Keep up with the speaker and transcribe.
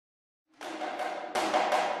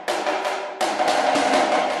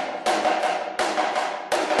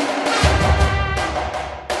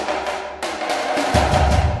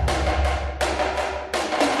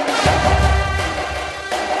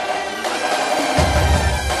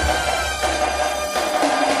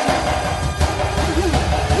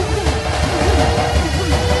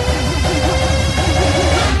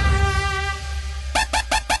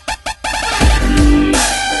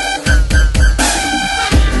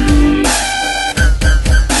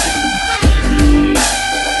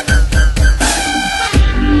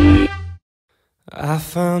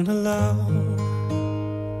found a love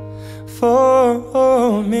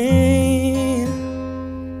for me.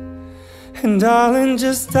 And darling,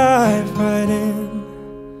 just dive right in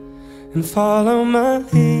and follow my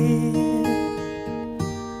lead.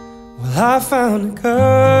 Well, I found a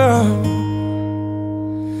girl,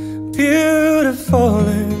 beautiful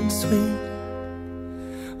and sweet.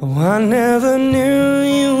 Oh, I never knew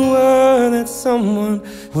you were that someone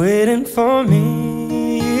waiting for me.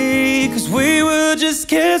 'Cause we were just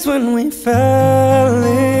kids when we fell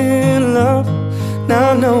in love.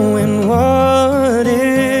 Now knowing what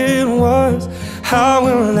it was, I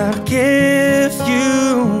will not give you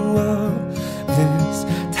up this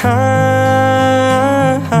time.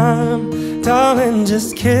 Darling, just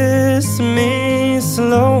kiss me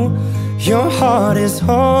slow. Your heart is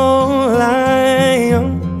whole I am,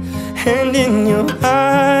 and in your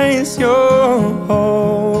eyes you're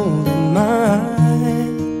holding mine.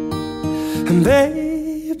 And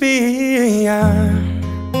baby, I'm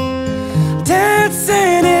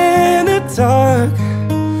dancing in the dark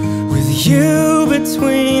with you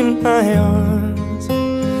between my arms,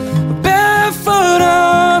 barefoot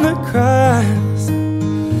on the grass,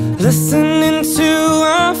 listening to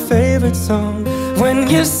our favorite song. When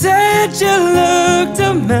you said you looked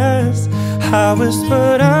a mess, I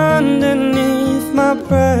whispered underneath my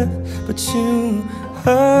breath, but you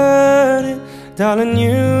heard it. Darling,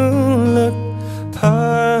 you look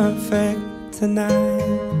perfect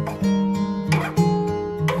tonight.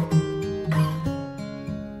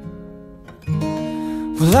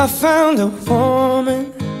 Well, I found a woman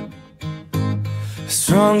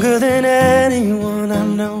stronger than anyone I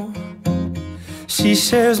know. She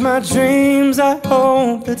shares my dreams. I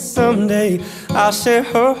hope that someday I'll share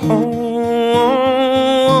her home.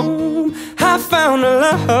 I found a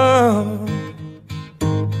love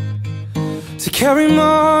to carry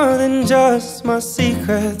more than just my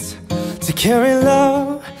secrets, to carry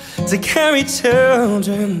love, to carry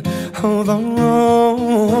children of our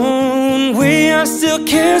own. We are still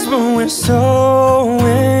kids, but we're so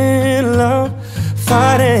in love,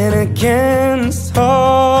 fighting against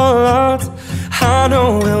all odds. I know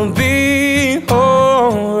we'll be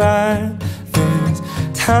alright this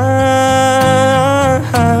time.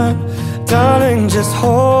 Darling, just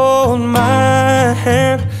hold my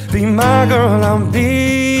hand. Be my girl, I'll be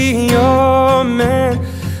your man.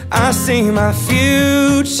 I see my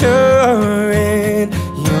future in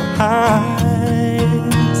your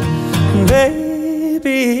eyes.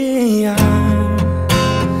 Baby, I'm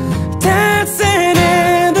dancing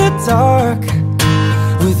in the dark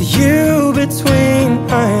with you between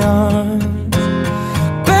my arms,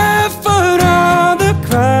 barefoot on the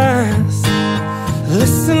grass,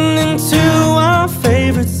 listening to our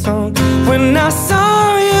favorite song. When I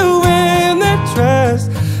saw you in that dress,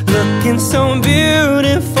 looking so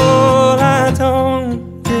beautiful, I don't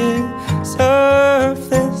deserve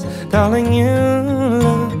this. Darling, you